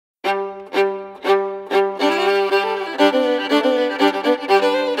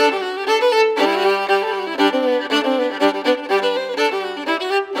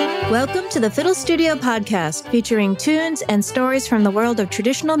to the Fiddle Studio podcast, featuring tunes and stories from the world of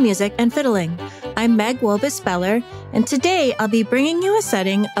traditional music and fiddling. I'm Meg Wobus-Beller, and today I'll be bringing you a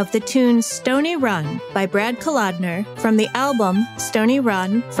setting of the tune Stony Run by Brad Kolodner from the album Stony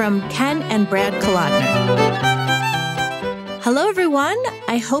Run from Ken and Brad Kolodner. Hello everyone,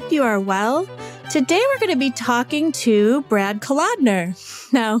 I hope you are well. Today we're going to be talking to Brad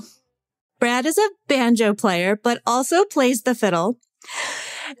Kolodner. Now, Brad is a banjo player, but also plays the fiddle.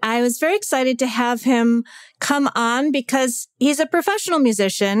 I was very excited to have him come on because he's a professional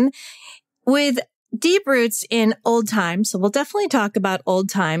musician with deep roots in old time. So we'll definitely talk about old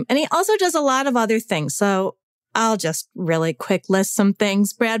time. And he also does a lot of other things. So I'll just really quick list some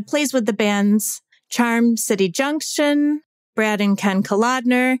things. Brad plays with the bands Charm City Junction, Brad and Ken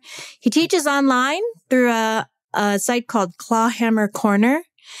Kolodner. He teaches online through a site called Clawhammer Corner.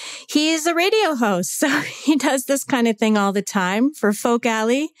 He's a radio host, so he does this kind of thing all the time for Folk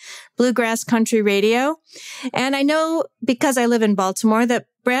Alley, Bluegrass Country Radio. And I know because I live in Baltimore that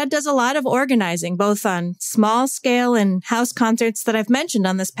Brad does a lot of organizing, both on small scale and house concerts that I've mentioned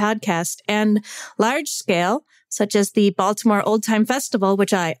on this podcast, and large scale, such as the Baltimore Old Time Festival,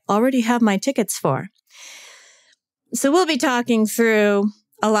 which I already have my tickets for. So we'll be talking through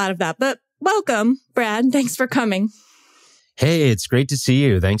a lot of that. But welcome, Brad. Thanks for coming. Hey, it's great to see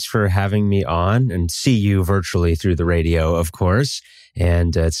you. Thanks for having me on and see you virtually through the radio, of course.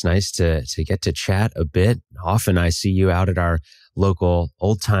 And it's nice to get to chat a bit. Often I see you out at our local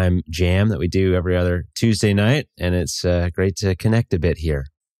old time jam that we do every other Tuesday night. And it's great to connect a bit here.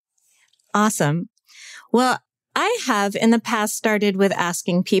 Awesome. Well, I have in the past started with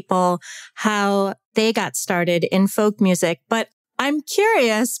asking people how they got started in folk music, but I'm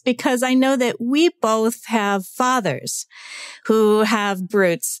curious because I know that we both have fathers who have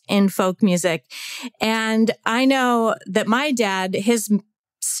roots in folk music. And I know that my dad, his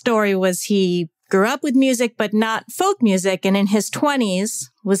story was he grew up with music, but not folk music. And in his 20s,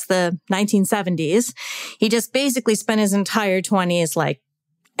 was the 1970s, he just basically spent his entire 20s like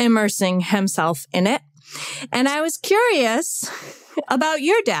immersing himself in it. And I was curious about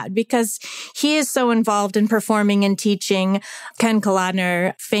your dad because he is so involved in performing and teaching. Ken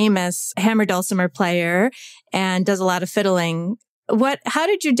Kolodner, famous hammer dulcimer player, and does a lot of fiddling. How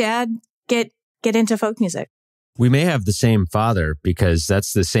did your dad get into folk music? We may have the same father because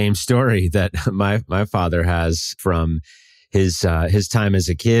that's the same story that my father has from his time as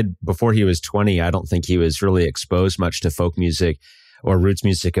a kid. Before he was 20, I don't think he was really exposed much to folk music or roots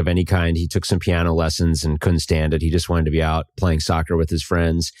music of any kind. He took some piano lessons and couldn't stand it. He just wanted to be out playing soccer with his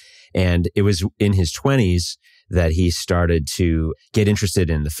friends. And it was in his 20s that he started to get interested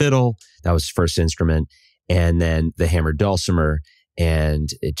in the fiddle. That was his first instrument. And then the hammered dulcimer. And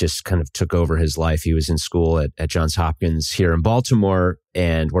it just kind of took over his life. He was in school at Johns Hopkins here in Baltimore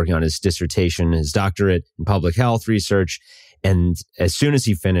and working on his dissertation, his doctorate in public health research. And as soon as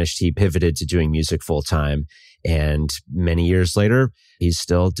he finished, he pivoted to doing music full time. And many years later, he's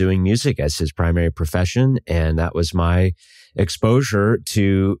still doing music as his primary profession. And that was my exposure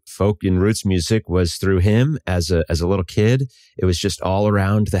to folk and roots music was through him as a little kid. It was just all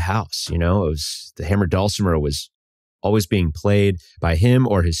around the house. You know, it was the hammered dulcimer was always being played by him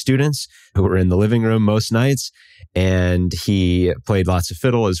or his students who were in the living room most nights. And he played lots of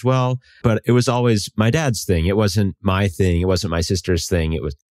fiddle as well. But it was always my dad's thing. It wasn't my thing. It wasn't my sister's thing. It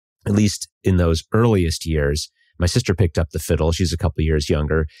was, at least in those earliest years, my sister picked up the fiddle. She's a couple years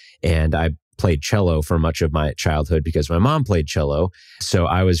younger. And I played cello for much of my childhood because my mom played cello. So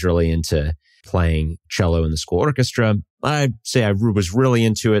I was really into playing cello in the school orchestra. I'd say I was really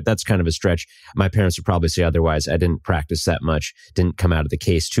into it. That's kind of a stretch. My parents would probably say otherwise. I didn't practice that much, didn't come out of the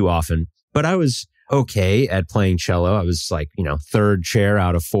case too often, but I was okay at playing cello. I was like, third chair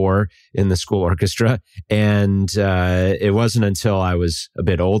out of 4 in the school orchestra. And it wasn't until I was a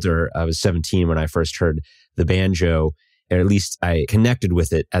bit older, I was 17 when I first heard the banjo, or at least I connected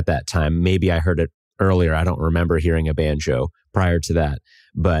with it at that time. Maybe I heard it earlier. I don't remember hearing a banjo prior to that.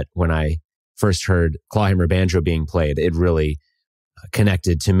 But when I first heard clawhammer banjo being played, it really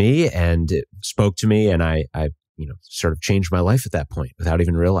connected to me and it spoke to me. And I sort of changed my life at that point without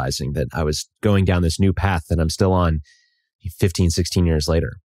even realizing that I was going down this new path that I'm still on 15, 16 years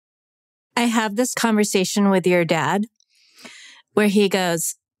later. I have this conversation with your dad where he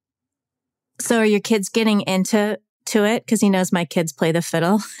goes, so are your kids getting into it? Because he knows my kids play the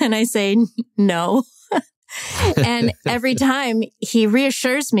fiddle. And I say, no. And every time he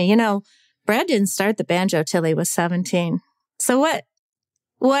reassures me, Brad didn't start the banjo till he was 17. So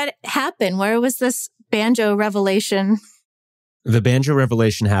what happened? Where was this banjo revelation The banjo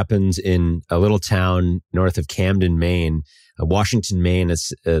revelation happened in a little town north of Camden, Maine. Washington, Maine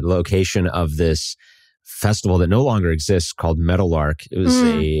is a location of this festival that no longer exists called Meadowlark. It was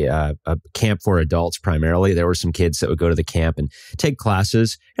a camp for adults primarily. There were some kids that would go to the camp and take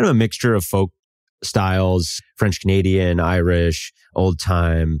classes, kind of a mixture of folk styles, French Canadian, Irish, old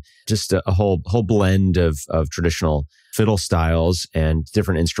time, just a whole blend of traditional fiddle styles and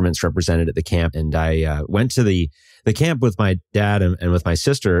different instruments represented at the camp. And I went to the camp with my dad and with my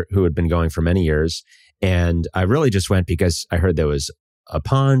sister, who had been going for many years. And I really just went because I heard there was a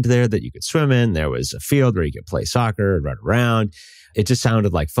pond there that you could swim in. There was a field where you could play soccer and run around. It just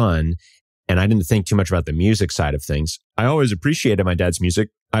sounded like fun. And I didn't think too much about the music side of things. I always appreciated my dad's music.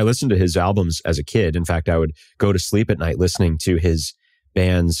 I listened to his albums as a kid. In fact, I would go to sleep at night listening to his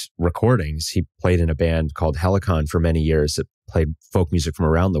band's recordings. He played in a band called Helicon for many years that played folk music from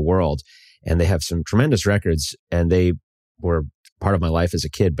around the world. And they have some tremendous records, and they were part of my life as a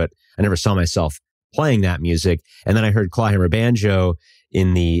kid, but I never saw myself playing that music. And then I heard clawhammer banjo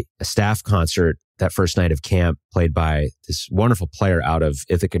in the staff concert that first night of camp, played by this wonderful player out of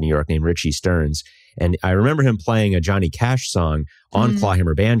Ithaca, New York, named Richie Stearns. And I remember him playing a Johnny Cash song on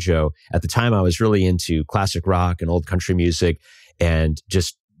clawhammer banjo. At the time, I was really into classic rock and old country music and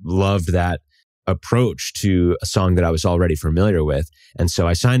just loved that approach to a song that I was already familiar with. And so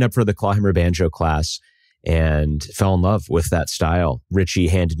I signed up for the clawhammer banjo class and fell in love with that style. Richie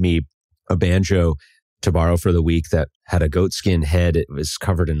handed me a banjo to borrow for the week that had a goatskin head. It was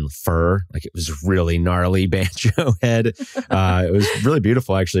covered in fur. Like, it was really gnarly banjo head. It was really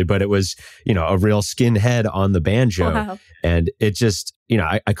beautiful, actually, but it was, a real skin head on the banjo. Wow. And it just,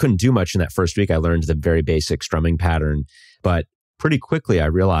 I couldn't do much in that first week. I learned the very basic strumming pattern, but pretty quickly I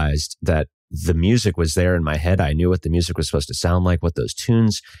realized that the music was there in my head. I knew what the music was supposed to sound like, what those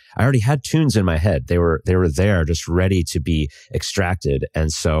tunes, I already had tunes in my head. They were there, just ready to be extracted.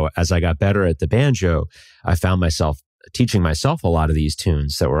 And so as I got better at the banjo, I found myself teaching myself a lot of these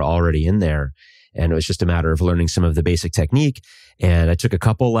tunes that were already in there. And it was just a matter of learning some of the basic technique. And I took a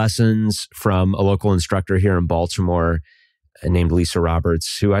couple lessons from a local instructor here in Baltimore named Lisa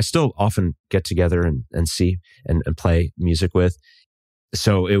Roberts, who I still often get together and see and play music with.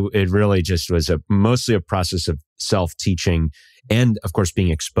 So it really just was mostly a process of self-teaching and, of course, being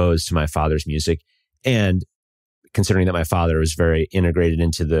exposed to my father's music. And considering that my father was very integrated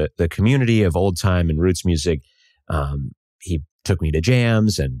into the community of old time and roots music, he took me to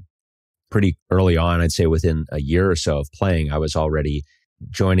jams, and pretty early on, I'd say within a year or so of playing, I was already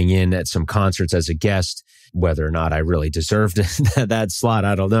joining in at some concerts as a guest. Whether or not I really deserved that slot,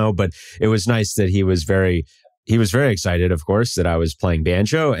 I don't know. But it was nice that he was very excited, of course, that I was playing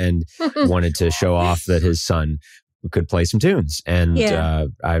banjo and wanted to show off that his son could play some tunes. And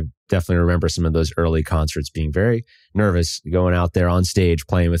I definitely remember some of those early concerts being very nervous going out there on stage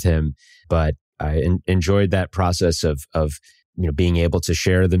playing with him. But I enjoyed that process of being able to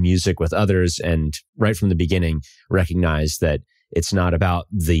share the music with others, and right from the beginning recognize that it's not about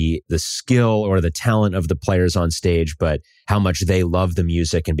the skill or the talent of the players on stage, but how much they love the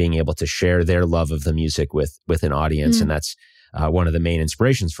music and being able to share their love of the music with an audience. And that's one of the main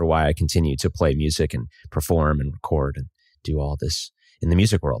inspirations for why I continue to play music and perform and record and do all this in the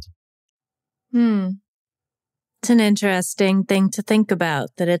music world. It's an interesting thing to think about,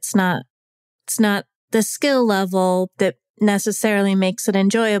 that it's not the skill level that necessarily makes it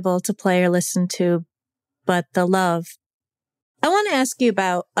enjoyable to play or listen to, but the love. I want to ask you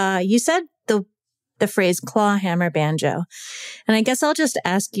about, you said the phrase clawhammer banjo, and I guess I'll just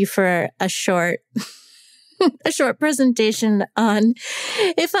ask you for a short presentation on,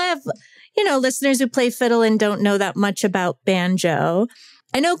 if I have, listeners who play fiddle and don't know that much about banjo.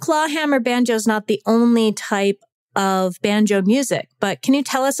 I know clawhammer banjo is not the only type of banjo music, but can you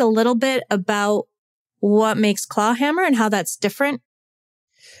tell us a little bit about what makes clawhammer and how that's different?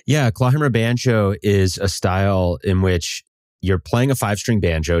 Yeah, clawhammer banjo is a style in which you're playing a 5-string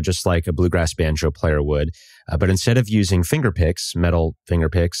banjo, just like a bluegrass banjo player would. But instead of using finger picks, metal finger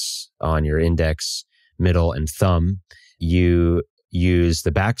picks on your index, middle, and thumb, you use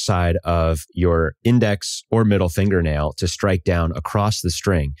the backside of your index or middle fingernail to strike down across the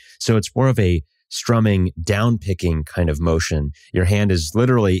string. So it's more of a strumming, down-picking kind of motion. Your hand is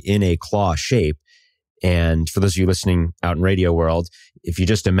literally in a claw shape. And for those of you listening out in radio world, if you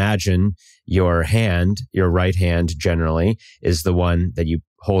just imagine your hand, your right hand generally is the one that you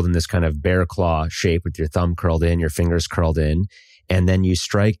hold in this kind of bear claw shape with your thumb curled in, your fingers curled in, and then you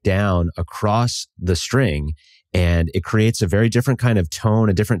strike down across the string, and it creates a very different kind of tone,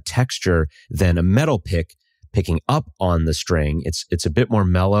 a different texture than a metal pick picking up on the string. It's a bit more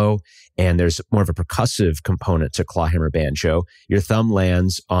mellow, and there's more of a percussive component to clawhammer banjo. Your thumb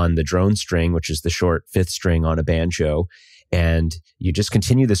lands on the drone string, which is the short fifth string on a banjo, and you just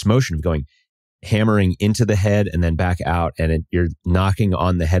continue this motion of going hammering into the head and then back out, and you're knocking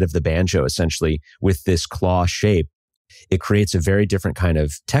on the head of the banjo essentially with this claw shape. It creates a very different kind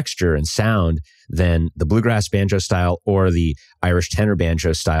of texture and sound than the bluegrass banjo style or the Irish tenor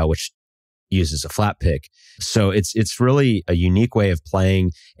banjo style, which uses a flat pick. So it's really a unique way of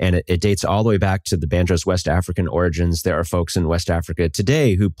playing, and it dates all the way back to the banjo's West African origins. There are folks in West Africa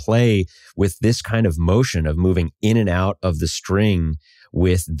today who play with this kind of motion of moving in and out of the string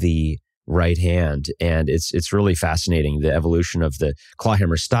with the right hand. And it's really fascinating, the evolution of the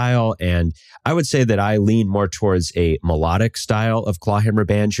clawhammer style. And I would say that I lean more towards a melodic style of clawhammer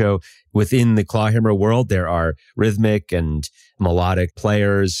banjo. Within the clawhammer world, there are rhythmic and melodic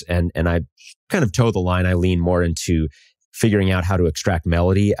players, and I kind of toe the line. I lean more into figuring out how to extract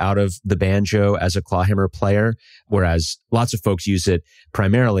melody out of the banjo as a clawhammer player, whereas lots of folks use it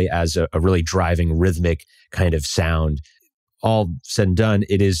primarily as a really driving rhythmic kind of sound. All said and done,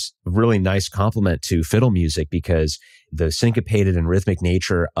 it is a really nice complement to fiddle music because the syncopated and rhythmic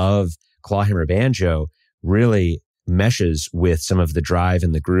nature of clawhammer banjo really meshes with some of the drive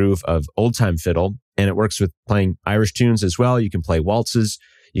and the groove of old-time fiddle, and it works with playing Irish tunes as well. You can play waltzes,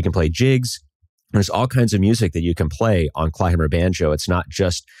 you can play jigs. There's all kinds of music that you can play on clawhammer banjo. It's not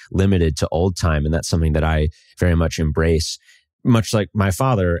just limited to old-time, and that's something that I very much embrace, much like my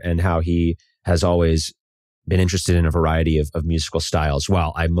father and how he has always been interested in a variety of musical styles.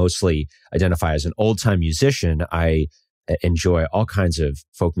 While I mostly identify as an old-time musician, I enjoy all kinds of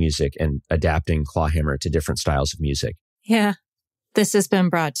folk music and adapting clawhammer to different styles of music. Yeah. This has been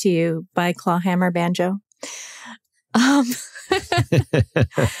brought to you by Clawhammer Banjo.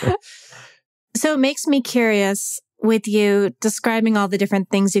 So it makes me curious with you describing all the different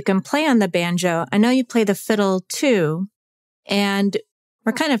things you can play on the banjo. I know you play the fiddle too, and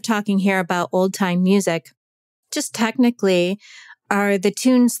we're kind of talking here about old-time music. Just technically, are the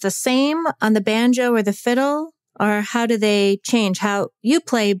tunes the same on the banjo or the fiddle? Or how do they change? How you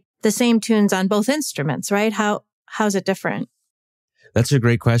play the same tunes on both instruments, right? How's it different? That's a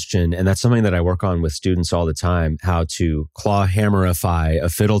great question. And that's something that I work on with students all the time, how to clawhammerify a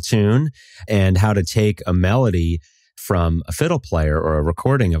fiddle tune and how to take a melody from a fiddle player or a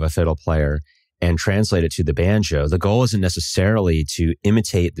recording of a fiddle player and translate it to the banjo. The goal isn't necessarily to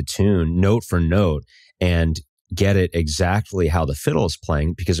imitate the tune note for note and get it exactly how the fiddle is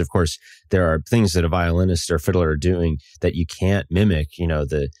playing, because of course there are things that a violinist or fiddler are doing that you can't mimic,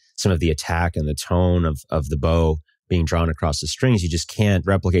 some of the attack and the tone of the bow being drawn across the strings. You just can't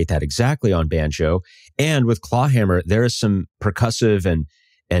replicate that exactly on banjo. And with clawhammer, there are some percussive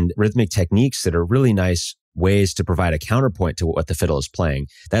and rhythmic techniques that are really nice ways to provide a counterpoint to what the fiddle is playing.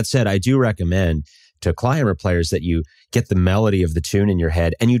 That said, I do recommend to clawhammer players that you get the melody of the tune in your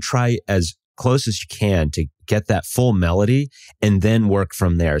head and you try as close as you can to get that full melody and then work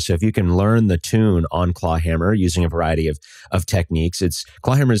from there. So if you can learn the tune on clawhammer using a variety of techniques,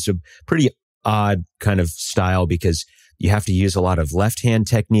 clawhammer is a pretty odd kind of style because you have to use a lot of left-hand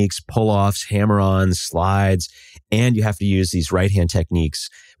techniques, pull-offs, hammer-ons, slides, and you have to use these right-hand techniques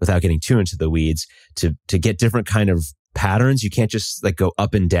without getting too into the weeds to get different kind of patterns. You can't just go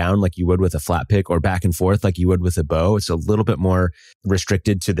up and down like you would with a flat pick or back and forth like you would with a bow. It's a little bit more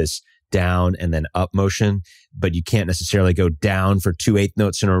restricted to this down and then up motion, but you can't necessarily go down for 2/8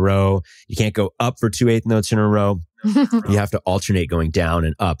 notes in a row. You can't go up for 2/8 notes in a row. You have to alternate going down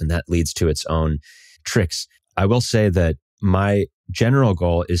and up, and that leads to its own tricks. I will say that my general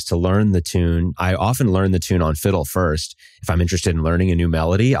goal is to learn the tune. I often learn the tune on fiddle first. If I'm interested in learning a new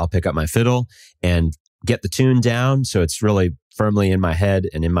melody, I'll pick up my fiddle and get the tune down so it's really firmly in my head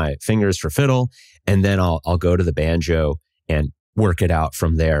and in my fingers for fiddle, and then I'll go to the banjo and work it out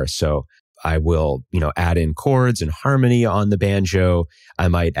from there. So I will, add in chords and harmony on the banjo. I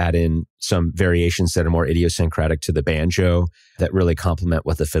might add in some variations that are more idiosyncratic to the banjo that really complement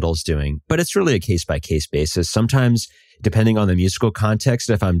what the fiddle's doing. But it's really a case-by-case basis. Sometimes, depending on the musical context,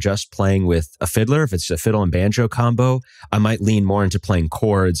 if I'm just playing with a fiddler, if it's a fiddle and banjo combo, I might lean more into playing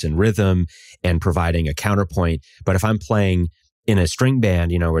chords and rhythm and providing a counterpoint. But if I'm playing in a string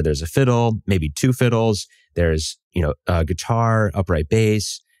band, where there's a fiddle, maybe two fiddles, there's, a guitar, upright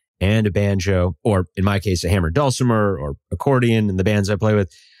bass, and a banjo, or in my case, a hammered dulcimer or accordion in the bands I play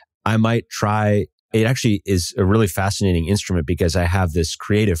with, I might try. It actually is a really fascinating instrument because I have this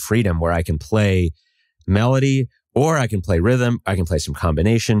creative freedom where I can play melody or I can play rhythm. I can play some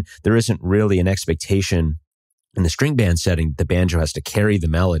combination. There isn't really an expectation in the string band setting. The banjo has to carry the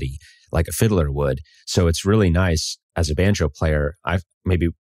melody. like a fiddler would. So it's really nice as a banjo player. Maybe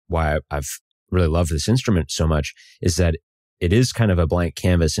why I've really loved this instrument so much is that it is kind of a blank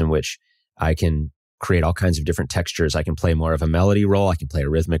canvas in which I can create all kinds of different textures. I can play more of a melody role. I can play a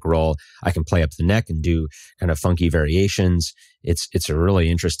rhythmic role. I can play up the neck and do kind of funky variations. It's a really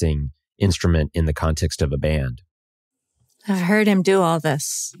interesting instrument in the context of a band. I've heard him do all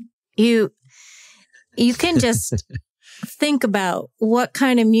this. You can just think about what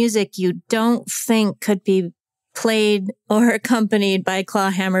kind of music you don't think could be played or accompanied by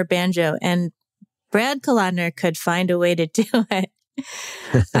clawhammer banjo, and Brad Kolodner could find a way to do it.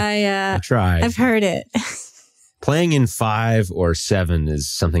 I tried. I've heard it. Playing in 5 or 7 is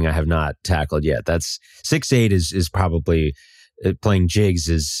something I have not tackled yet. That's 6/8 is probably playing jigs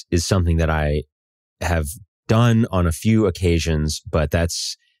is something that I have done on a few occasions, but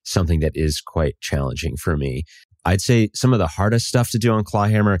that's something that is quite challenging for me. I'd say some of the hardest stuff to do on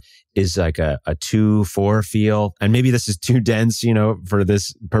clawhammer is like a 2/4 feel. And maybe this is too dense, for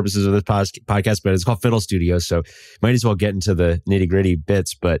this purposes of this podcast, but it's called Fiddle Studio. So might as well get into the nitty gritty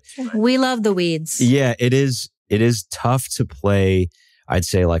bits, but we love the weeds. Yeah, it is tough to play. I'd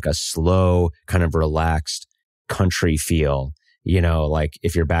say like a slow, kind of relaxed country feel, like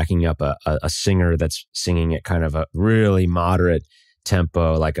if you're backing up a singer that's singing at kind of a really moderate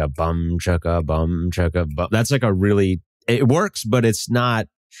tempo, like a bum chugga bum. That's like it works, but it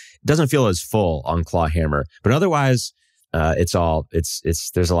doesn't feel as full on clawhammer. But otherwise, there's a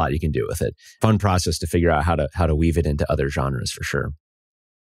lot you can do with it. Fun process to figure out how to weave it into other genres for sure.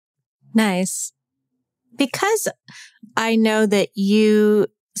 Nice. Because I know that you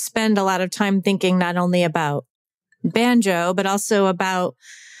spend a lot of time thinking not only about banjo, but also about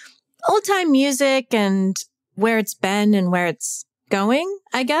old time music and where it's been and where it's going,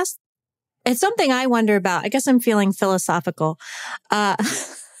 I guess. It's something I wonder about. I guess I'm feeling philosophical. I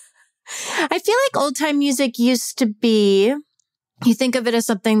feel like old time music used to be, you think of it as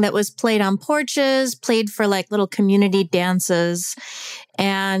something that was played on porches, played for like little community dances.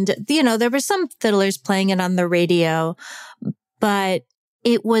 And, there were some fiddlers playing it on the radio, but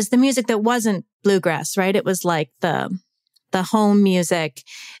it was the music that wasn't bluegrass, right? It was like the home music.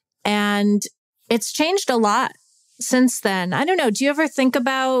 And it's changed a lot since then. I don't know. Do you ever think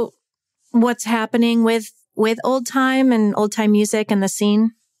about what's happening with old time and old time music and the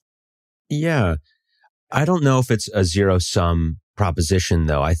scene? Yeah. I don't know if it's a zero-sum proposition,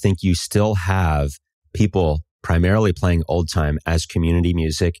 though. I think you still have people primarily playing old time as community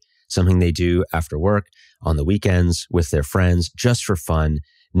music, something they do after work, on the weekends, with their friends, just for fun,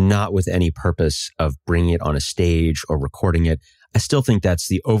 not with any purpose of bringing it on a stage or recording it. I still think that's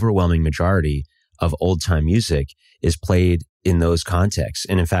the overwhelming majority of old time music is played in those contexts.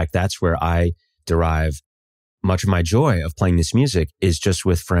 And in fact, that's where I derive much of my joy of playing this music is just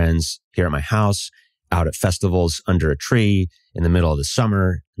with friends here at my house, out at festivals, under a tree, in the middle of the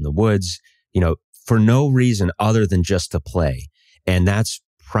summer, in the woods, for no reason other than just to play. And that's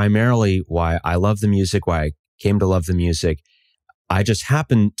primarily why I love the music, why I came to love the music. I just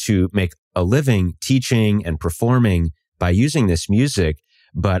happen to make a living teaching and performing by using this music,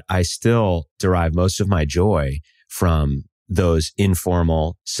 but I still derive most of my joy from those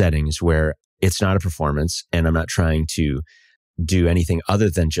informal settings where it's not a performance and I'm not trying to do anything other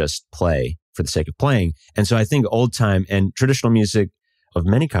than just play for the sake of playing. And so I think old time and traditional music of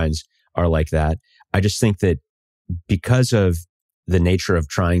many kinds are like that. I just think that because of the nature of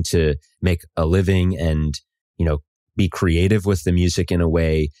trying to make a living and, be creative with the music in a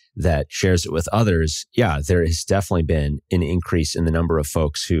way that shares it with others, there has definitely been an increase in the number of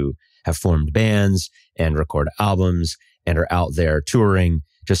folks who have formed bands and record albums and are out there touring,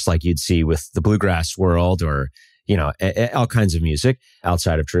 just like you'd see with the bluegrass world or, all kinds of music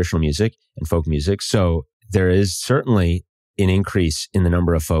outside of traditional music and folk music. So there is certainly an increase in the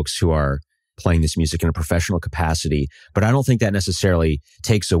number of folks who are playing this music in a professional capacity, but I don't think that necessarily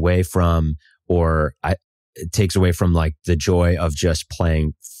takes away from like the joy of just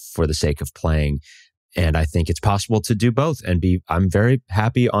playing for the sake of playing. And I think it's possible to do both I'm very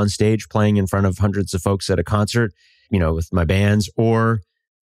happy on stage playing in front of hundreds of folks at a concert, with my bands, or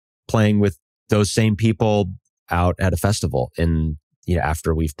playing with those same people out at a festival and,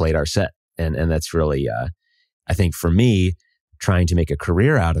 after we've played our set. And that's really, I think for me, trying to make a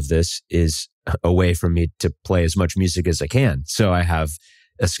career out of this is a way for me to play as much music as I can. So I have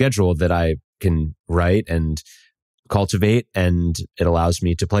a schedule that I can write and cultivate, and it allows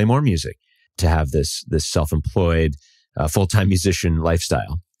me to play more music, to have this self-employed, full-time musician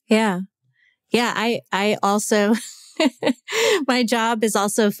lifestyle. Yeah. Yeah. I also, my job is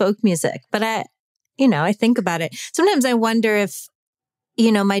also folk music, but I think about it. Sometimes I wonder if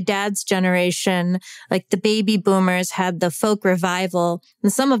my dad's generation, like the baby boomers had the folk revival,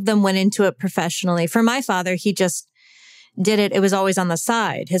 and some of them went into it professionally. For my father, he just did it. It was always on the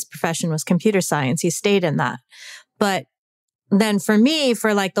side. His profession was computer science. He stayed in that. But then for me,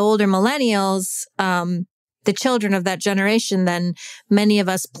 for like the older millennials, the children of that generation, then many of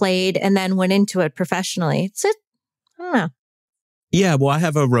us played and then went into it professionally. I don't know. Yeah, well, I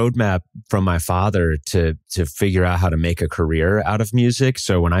have a roadmap from my father to figure out how to make a career out of music.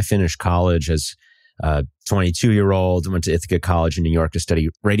 So when I finished college as a 22-year-old, went to Ithaca College in New York to study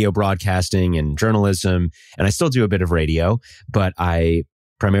radio broadcasting and journalism. And I still do a bit of radio, but I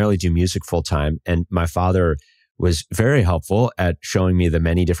primarily do music full time. And my father was very helpful at showing me the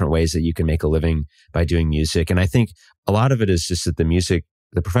many different ways that you can make a living by doing music. And I think a lot of it is just that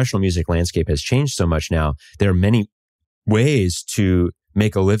the professional music landscape has changed so much now. There are many ways to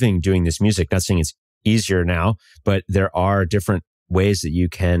make a living doing this music. Not saying it's easier now, but there are different ways that you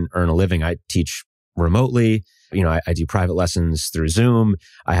can earn a living. I teach remotely. I do private lessons through Zoom.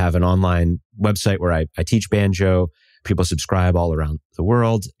 I have an online website where I teach banjo. People subscribe all around the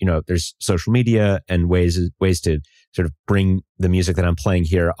world. There's social media and ways to sort of bring the music that I'm playing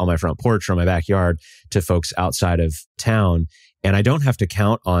here on my front porch or my backyard to folks outside of town. And I don't have to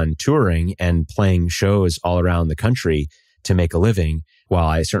count on touring and playing shows all around the country to make a living. While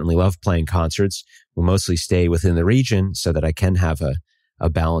I certainly love playing concerts, we'll mostly stay within the region so that I can have a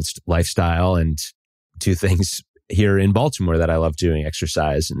balanced lifestyle and do things here in Baltimore that I love doing,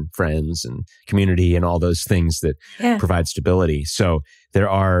 exercise and friends and community and all those things that provide stability. So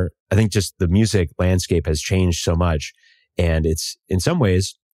I think just the music landscape has changed so much. And it's in some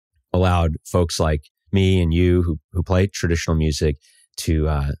ways allowed folks like me and you who play traditional music to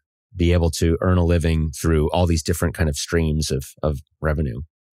be able to earn a living through all these different kind of streams of revenue.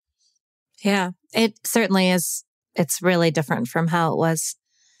 Yeah, it certainly is. It's really different from how it was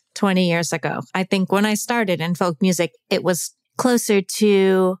 20 years ago. I think when I started in folk music, it was closer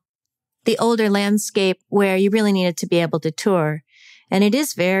to the older landscape where you really needed to be able to tour. And it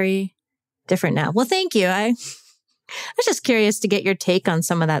is very different now. Well, thank you. I was just curious to get your take on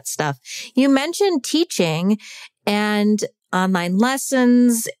some of that stuff. You mentioned teaching and online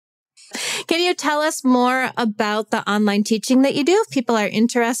lessons. Can you tell us more about the online teaching that you do if people are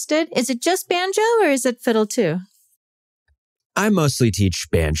interested? Is it just banjo or is it fiddle too? I mostly teach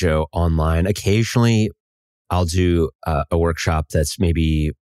banjo online. Occasionally, I'll do a workshop that's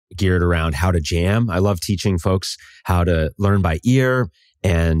maybe geared around how to jam. I love teaching folks how to learn by ear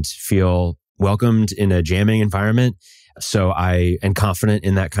and feel welcomed in a jamming environment. So I am confident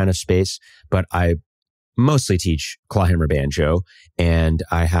in that kind of space, but I mostly teach clawhammer banjo, and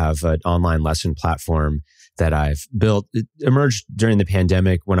I have an online lesson platform that I've built. It emerged during the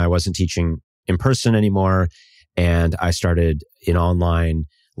pandemic when I wasn't teaching in person anymore. And I started an online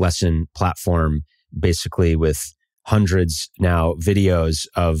lesson platform basically with hundreds now videos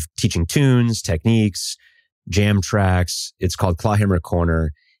of teaching tunes, techniques, jam tracks. It's called Clawhammer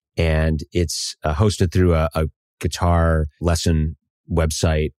Corner, and it's hosted through a guitar lesson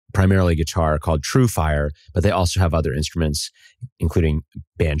website, primarily guitar, called True Fire, but they also have other instruments, including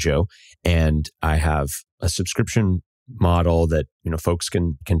banjo. And I have a subscription model that, folks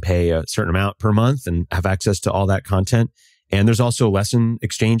can pay a certain amount per month and have access to all that content. And there's also lesson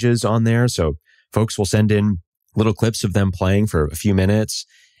exchanges on there. So folks will send in little clips of them playing for a few minutes.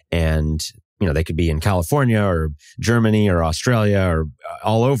 And, they could be in California or Germany or Australia or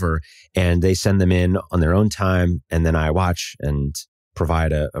all over. And they send them in on their own time. And then I watch and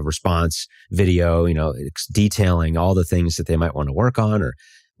provide a response video, detailing all the things that they might want to work on or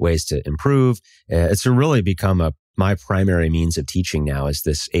ways to improve. It's really become my primary means of teaching now is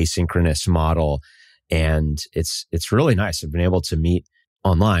this asynchronous model. And it's really nice. I've been able to meet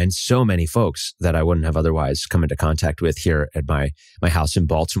online so many folks that I wouldn't have otherwise come into contact with here at my house in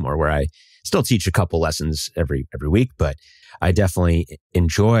Baltimore, where I still teach a couple lessons every week. But I definitely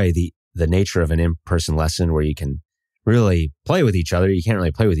enjoy the nature of an in-person lesson where you can really play with each other. You can't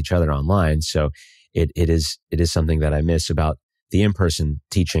really play with each other online. So it is something that I miss about the in-person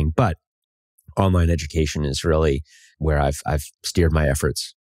teaching. But online education is really where I've steered my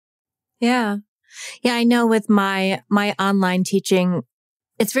efforts. Yeah. Yeah, I know with my online teaching,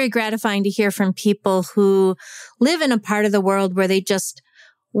 it's very gratifying to hear from people who live in a part of the world where they just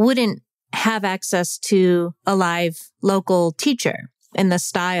wouldn't have access to a live local teacher in the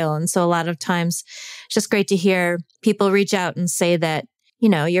style. And so a lot of times it's just great to hear people reach out and say that,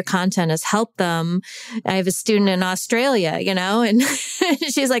 your content has helped them. I have a student in Australia, and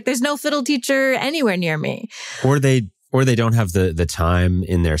she's like, there's no fiddle teacher anywhere near me. Or they don't have the time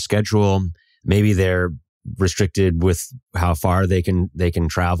in their schedule. Maybe they're restricted with how far they can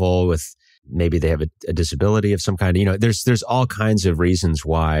travel, with maybe they have a disability of some kind. There's all kinds of reasons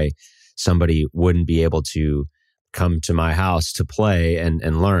why somebody wouldn't be able to come to my house to play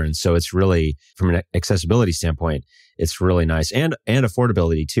and learn. So it's really, from an accessibility standpoint, it's really nice, and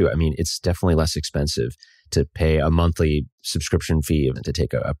affordability too. I mean, it's definitely less expensive to pay a monthly subscription fee than to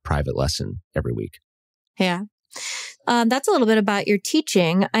take a private lesson every week. Yeah. That's a little bit about your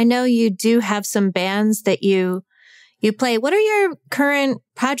teaching. I know you do have some bands that you play. What are your current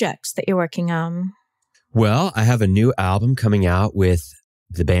projects that you're working on? Well, I have a new album coming out with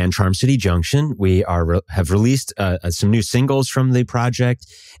the band Charm City Junction. We have released some new singles from the project,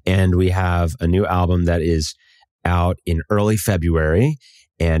 and we have a new album that is out in early February,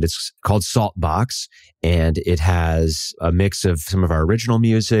 and it's called Salt Box, and it has a mix of some of our original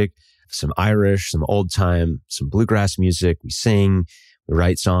music, some Irish, some old time, some bluegrass music. We sing, we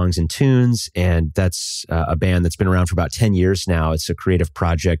write songs and tunes, and that's a band that's been around for about 10 years now. It's a creative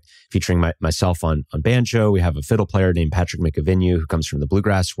project featuring myself on banjo. We have a fiddle player named Patrick McAvinue, who comes from the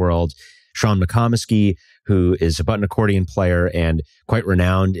bluegrass world, Sean McComiskey, who is a button accordion player and quite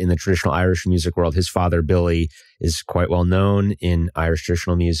renowned in the traditional Irish music world. His father, Billy, is quite well known in Irish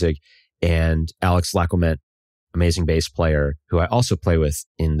traditional music, and Alex Lacomette, amazing bass player, who I also play with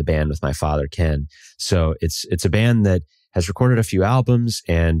in the band with my father, Ken. So it's a band that has recorded a few albums,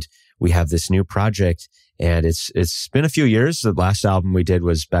 and we have this new project, and it's been a few years. The last album we did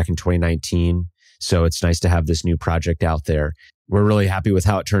was back in 2019. So it's nice to have this new project out there. We're really happy with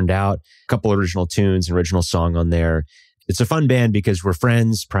how it turned out. A couple original tunes, an original song on there. It's a fun band because we're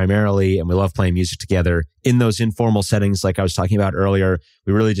friends primarily, and we love playing music together in those informal settings like I was talking about earlier.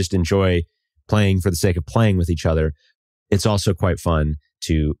 We really just enjoy playing for the sake of playing with each other. It's also quite fun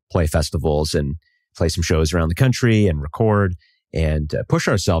to play festivals and play some shows around the country and record and push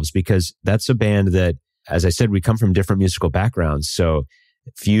ourselves, because that's a band that, as I said, we come from different musical backgrounds. So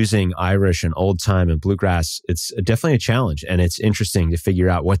fusing Irish and old time and bluegrass, it's definitely a challenge, and it's interesting to figure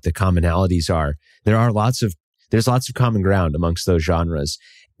out what the commonalities are. There's lots of common ground amongst those genres.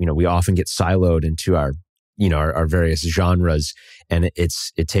 We often get siloed into our various genres, and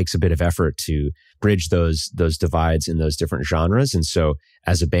it takes a bit of effort to bridge those divides in those different genres. And so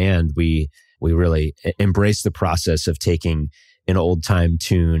as a band, we really embrace the process of taking an old time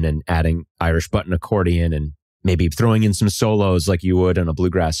tune and adding Irish button accordion and maybe throwing in some solos like you would on a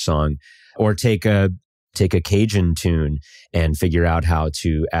bluegrass song, or take a Cajun tune and figure out how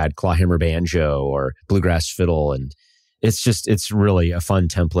to add clawhammer banjo or bluegrass fiddle. And it's really a fun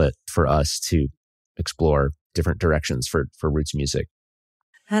template for us to explore different directions for roots music.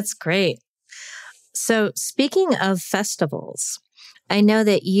 That's great. So speaking of festivals, I know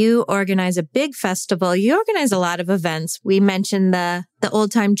that you organize a big festival. You organize a lot of events. We mentioned the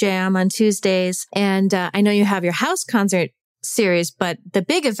Old Time Jam on Tuesdays, and I know you have your house concert series, but the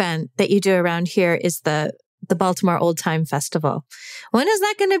big event that you do around here is the Baltimore Old Time Festival. When is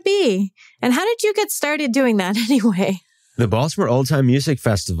that going to be? And how did you get started doing that anyway? The Baltimore Old Time Music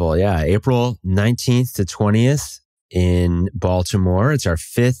Festival, yeah, April 19th to 20th in Baltimore. It's our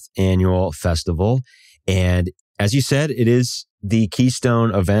 5th annual festival. And as you said, it is the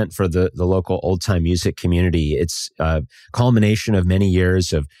keystone event for the local old time music community. It's a culmination of many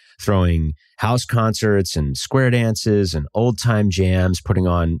years of throwing house concerts and square dances and old time jams, putting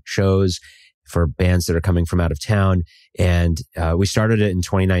on shows for bands that are coming from out of town. And we started it in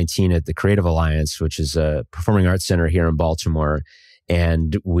 2019 at the Creative Alliance, which is a performing arts center here in Baltimore.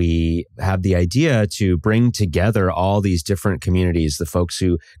 And we have the idea to bring together all these different communities, the folks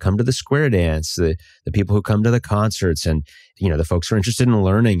who come to the square dance, the people who come to the concerts, and, the folks who are interested in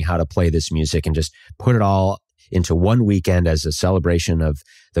learning how to play this music, and just put it all into one weekend as a celebration of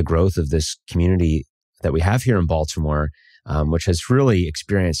the growth of this community that we have here in Baltimore, which has really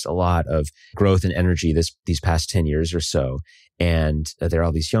experienced a lot of growth and energy these past 10 years or so. And there are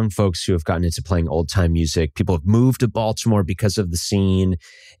all these young folks who have gotten into playing old time music. People have moved to Baltimore because of the scene.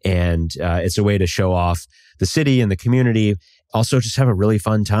 And it's a way to show off the city and the community. Also, just have a really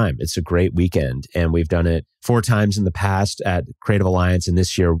fun time. It's a great weekend. And we've done it 4 times in the past at Creative Alliance. And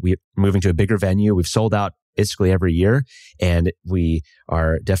this year, we're moving to a bigger venue. We've sold out basically every year, and we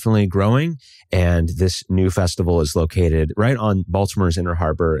are definitely growing. And this new festival is located right on Baltimore's Inner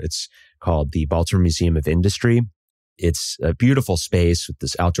Harbor. It's called the Baltimore Museum of Industry. It's a beautiful space with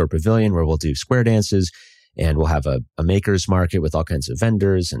this outdoor pavilion where we'll do square dances, and we'll have a maker's market with all kinds of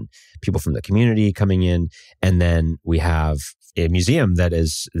vendors and people from the community coming in. And then we have a museum that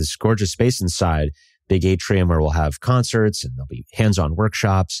is this gorgeous space inside, big atrium where we'll have concerts, and there'll be hands-on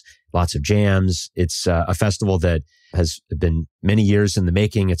workshops, lots of jams. It's a festival that has been many years in the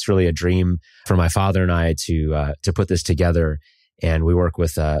making. It's really a dream for my father and I to put this together. And we work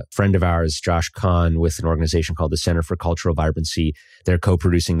with a friend of ours, Josh Kahn, with an organization called the Center for Cultural Vibrancy. They're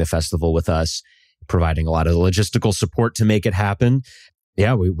co-producing the festival with us, providing a lot of logistical support to make it happen.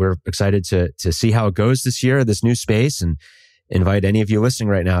 Yeah, we're excited to see how it goes this year, this new space, and invite any of you listening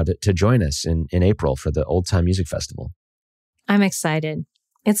right now to join us in April for the Old Time Music Festival. I'm excited.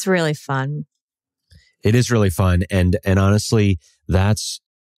 It's really fun. It is really fun. And honestly, that's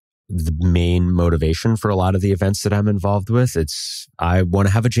the main motivation for a lot of the events that I'm involved with. I want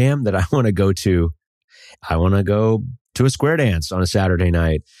to have a jam that I want to go to. I want to go to a square dance on a Saturday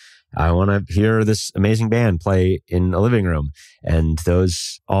night. I want to hear this amazing band play in a living room. And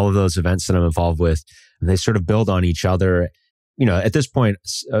all of those events that I'm involved with, they sort of build on each other. At this point,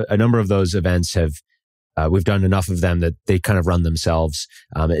 a number of those events we've done enough of them that they kind of run themselves.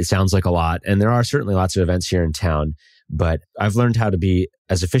 It sounds like a lot. And there are certainly lots of events here in town, but I've learned how to be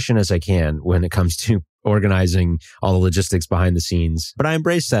as efficient as I can when it comes to organizing all the logistics behind the scenes. But I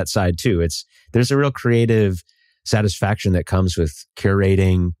embrace that side too. There's a real creative satisfaction that comes with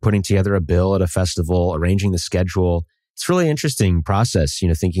curating, putting together a bill at a festival, arranging the schedule. It's a really interesting process,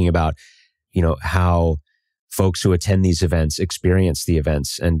 thinking about, how folks who attend these events experience the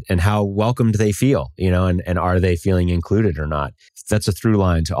events and how welcomed they feel, and are they feeling included or not? That's a through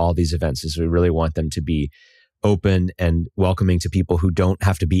line to all these events, is we really want them to be open and welcoming to people who don't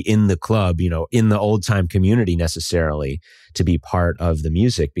have to be in the club, in the old time community necessarily to be part of the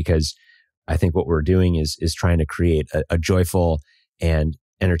music, because I think what we're doing is trying to create a joyful and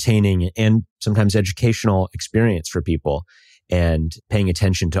entertaining and sometimes educational experience for people, and paying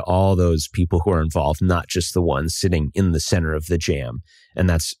attention to all those people who are involved, not just the ones sitting in the center of the jam. And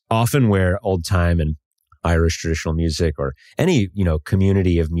that's often where old time and Irish traditional music, or any,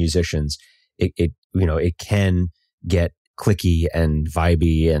 community of musicians, it can get cliquey and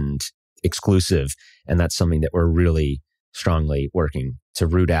vibey and exclusive. And that's something that we're really strongly working to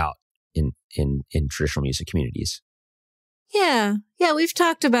root out in traditional music communities. Yeah. We've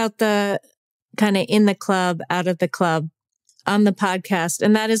talked about the kind of in the club, out of the club on the podcast.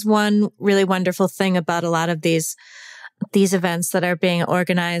 And that is one really wonderful thing about a lot of these events that are being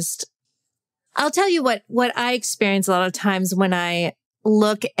organized. I'll tell you what I experience a lot of times when I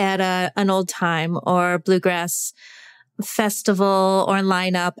look at an old time or bluegrass festival or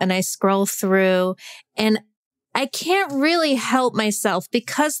lineup, and I scroll through, and I can't really help myself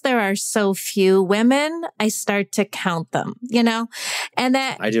because there are so few women. I start to count them, and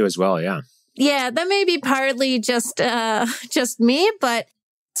that I do as well. Yeah. Yeah, that may be partly just me, but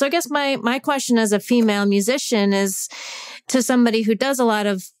so I guess my question as a female musician is to somebody who does a lot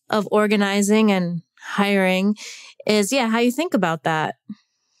of organizing and hiring is, how you think about that.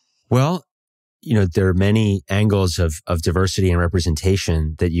 Well, there are many angles of diversity and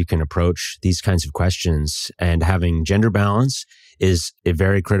representation that you can approach these kinds of questions, and having gender balance is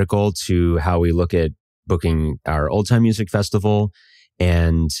very critical to how we look at booking our old time music festival,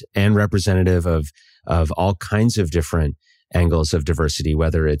 and representative of all kinds of different angles of diversity,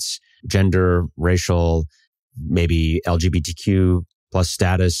 whether it's gender, racial, maybe LGBTQ plus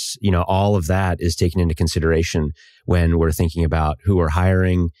status, all of that is taken into consideration when we're thinking about who we're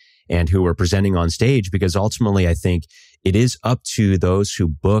hiring and who we're presenting on stage, because ultimately I think it is up to those who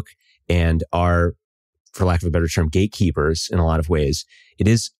book and are, for lack of a better term, gatekeepers in a lot of ways. It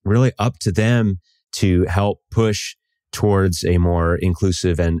is really up to them to help push towards a more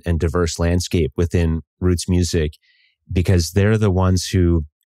inclusive and diverse landscape within roots music, because they're the ones who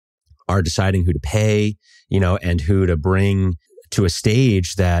are deciding who to pay, and who to bring to a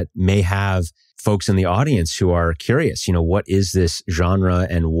stage that may have folks in the audience who are curious, what is this genre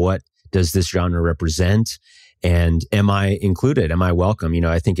and what does this genre represent? And am I included? Am I welcome?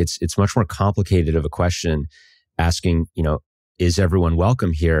 I think it's much more complicated of a question asking, is everyone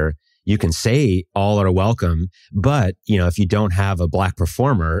welcome here? You can say all are welcome, but, if you don't have a Black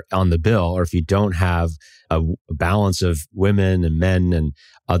performer on the bill, or if you don't have a balance of women and men and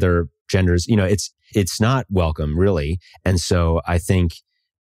other genders, it's not welcome really. And so I think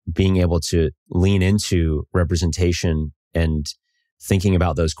being able to lean into representation and thinking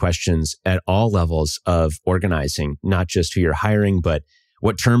about those questions at all levels of organizing, not just who you're hiring, but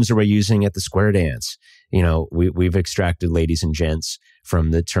what terms are we using at the square dance? We've extracted ladies and gents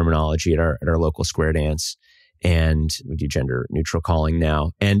from the terminology at our local square dance, and we do gender neutral calling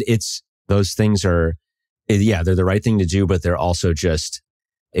now. And those things are, they're the right thing to do, but they're also just,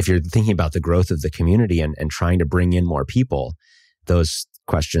 if you're thinking about the growth of the community and trying to bring in more people, those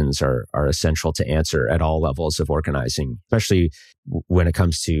questions are essential to answer at all levels of organizing, especially when it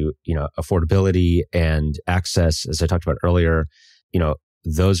comes to, affordability and access. As I talked about earlier,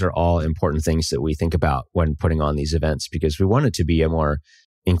 those are all important things that we think about when putting on these events, because we want it to be a more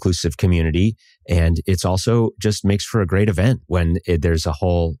inclusive community. And it's also just makes for a great event when there's a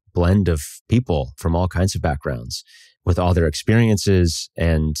whole blend of people from all kinds of backgrounds with all their experiences.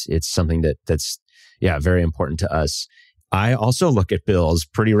 And it's something that's very important to us. I also look at bills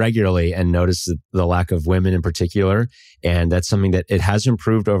pretty regularly and notice the lack of women in particular. And that's something that it has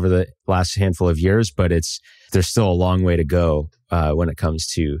improved over the last handful of years, but there's still a long way to go when it comes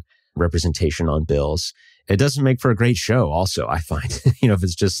to representation on bills. It doesn't make for a great show also, I find, if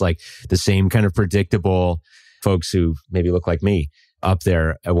it's just like the same kind of predictable folks who maybe look like me up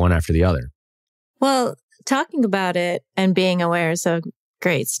there one after the other. Well, talking about it and being aware is a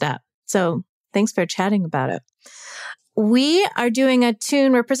great step. So thanks for chatting about it. We are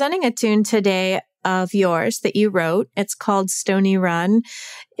we're presenting a tune today of yours that you wrote. It's called Stony Run.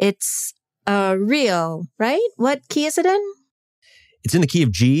 It's a reel, right? What key is it in? It's in the key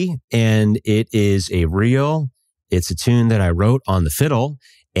of G, and it is a reel. It's a tune that I wrote on the fiddle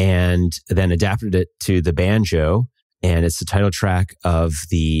and then adapted it to the banjo. And it's the title track of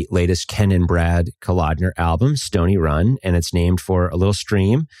the latest Ken and Brad Kolodner album, Stony Run. And it's named for a little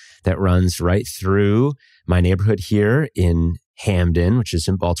stream that runs right through my neighborhood here in Hamden, which is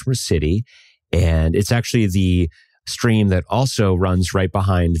in Baltimore City. And it's actually the stream that also runs right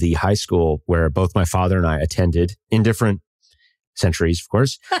behind the high school where both my father and I attended in different centuries, of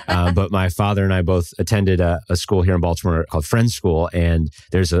course. But my father and I both attended a school here in Baltimore called Friends School. And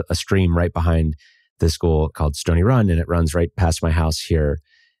there's a stream right behind the school called Stony Run, and it runs right past my house here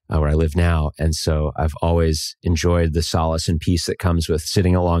where I live now. And so I've always enjoyed the solace and peace that comes with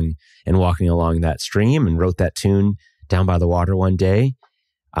sitting along and walking along that stream, and wrote that tune down by the water one day.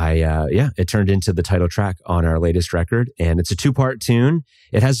 It turned into the title track on our latest record, and it's a 2-part tune.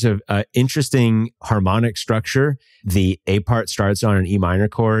 It has a interesting harmonic structure. The A part starts on an E minor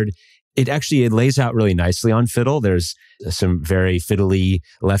chord. It lays out really nicely on fiddle. There's some very fiddly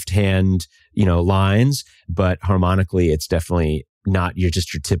left hand, lines, but harmonically, it's definitely not your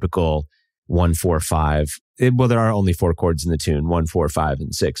typical 1, 4, 5. There are only 4 chords in the tune, 1, 4, 5,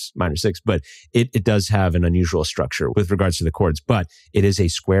 and 6, minor 6, but it does have an unusual structure with regards to the chords, but it is a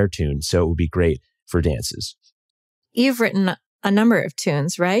square tune, so it would be great for dances. You've written a number of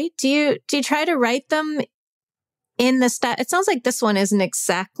tunes, right? Do you try to write them in the style? It sounds like this one isn't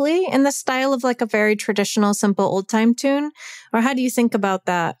exactly in the style of like a very traditional, simple old time tune, or how do you think about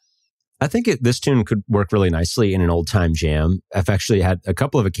that? I think this tune could work really nicely in an old time jam. I've actually had a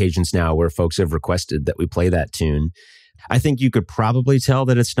couple of occasions now where folks have requested that we play that tune. I think you could probably tell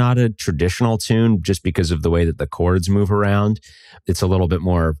that it's not a traditional tune just because of the way that the chords move around. It's a little bit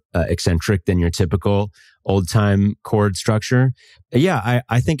more eccentric than your typical old time chord structure.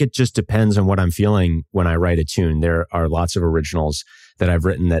 I think it just depends on what I'm feeling when I write a tune. There are lots of originals that I've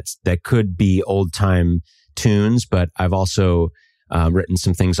written that could be old time tunes, but I've also written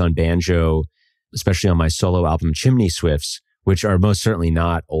some things on banjo, especially on my solo album, Chimney Swifts, which are most certainly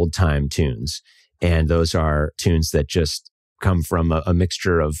not old time tunes. And those are tunes that just come from a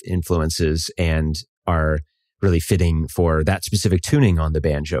mixture of influences and are really fitting for that specific tuning on the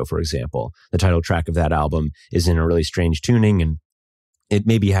banjo, for example. The title track of that album is in a really strange tuning, and it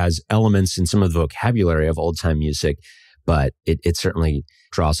maybe has elements in some of the vocabulary of old time music, but it certainly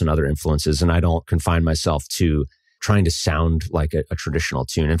draws on other influences. And I don't confine myself to trying to sound like a traditional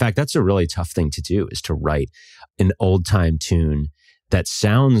tune. In fact, that's a really tough thing to do, is to write an old time tune that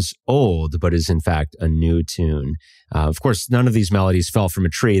sounds old, but is in fact a new tune. Of course, none of these melodies fell from a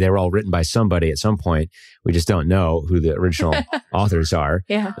tree. They were all written by somebody at some point. We just don't know who the original authors are.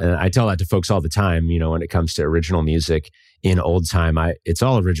 Yeah. And I tell that to folks all the time, when it comes to original music in old time, it's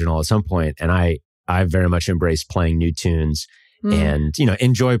all original at some point. And I very much embrace playing new tunes. And,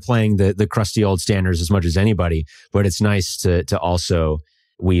 enjoy playing the crusty old standards as much as anybody. But it's nice to also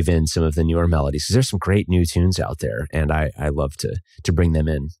weave in some of the newer melodies, because there's some great new tunes out there. And I love to bring them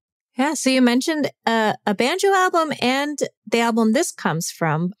in. Yeah. So you mentioned a banjo album and the album this comes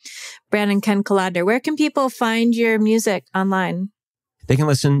from, Brad and Ken Kolodner. Where can people find your music online? They can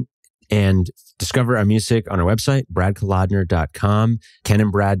listen and discover our music on our website, bradkolodner.com,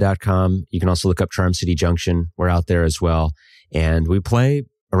 kenandbrad.com. You can also look up Charm City Junction. We're out there as well. And we play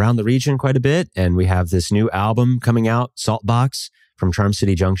around the region quite a bit. And we have this new album coming out, Salt Box, from Charm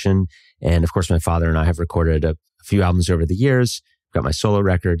City Junction. And of course, my father and I have recorded a few albums over the years. I've got my solo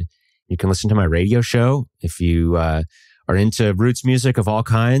record. You can listen to my radio show. If you are into roots music of all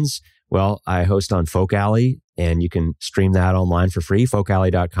kinds, well, I host on Folk Alley And you can stream that online for free,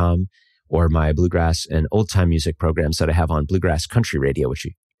 folkalley.com, or my bluegrass and old time music programs that I have on Bluegrass Country Radio, which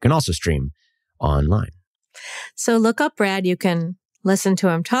you can also stream online. So look up Brad. You can listen to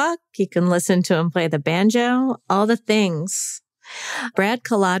him talk. You can listen to him play the banjo, all the things.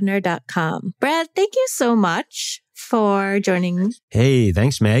 BradKolodner.com. Brad, thank you so much for joining. Hey,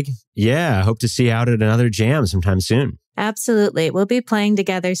 thanks, Meg. Yeah, I hope to see you out at another jam sometime soon. Absolutely. We'll be playing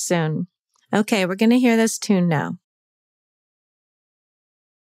together soon. Okay, we're going to hear this tune now.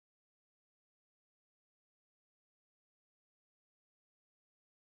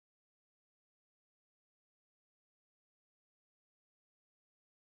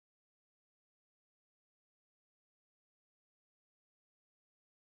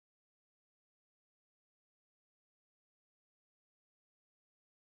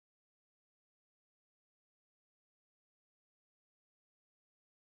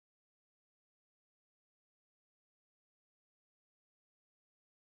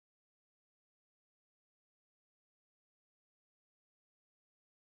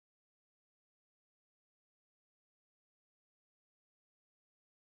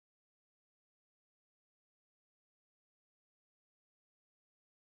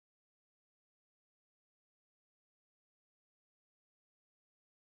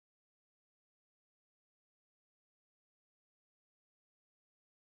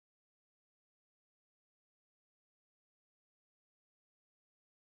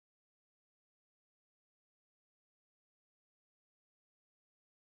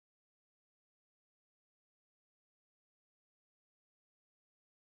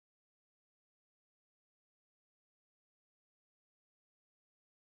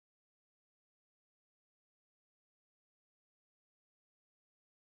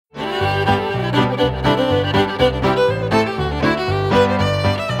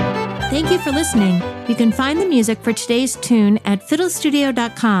 Thank you for listening. You can find the music for today's tune at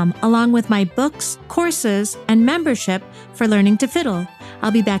fiddlestudio.com, along with my books, courses, and membership for learning to fiddle.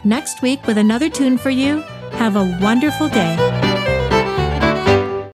 I'll be back next week with another tune for you. Have a wonderful day.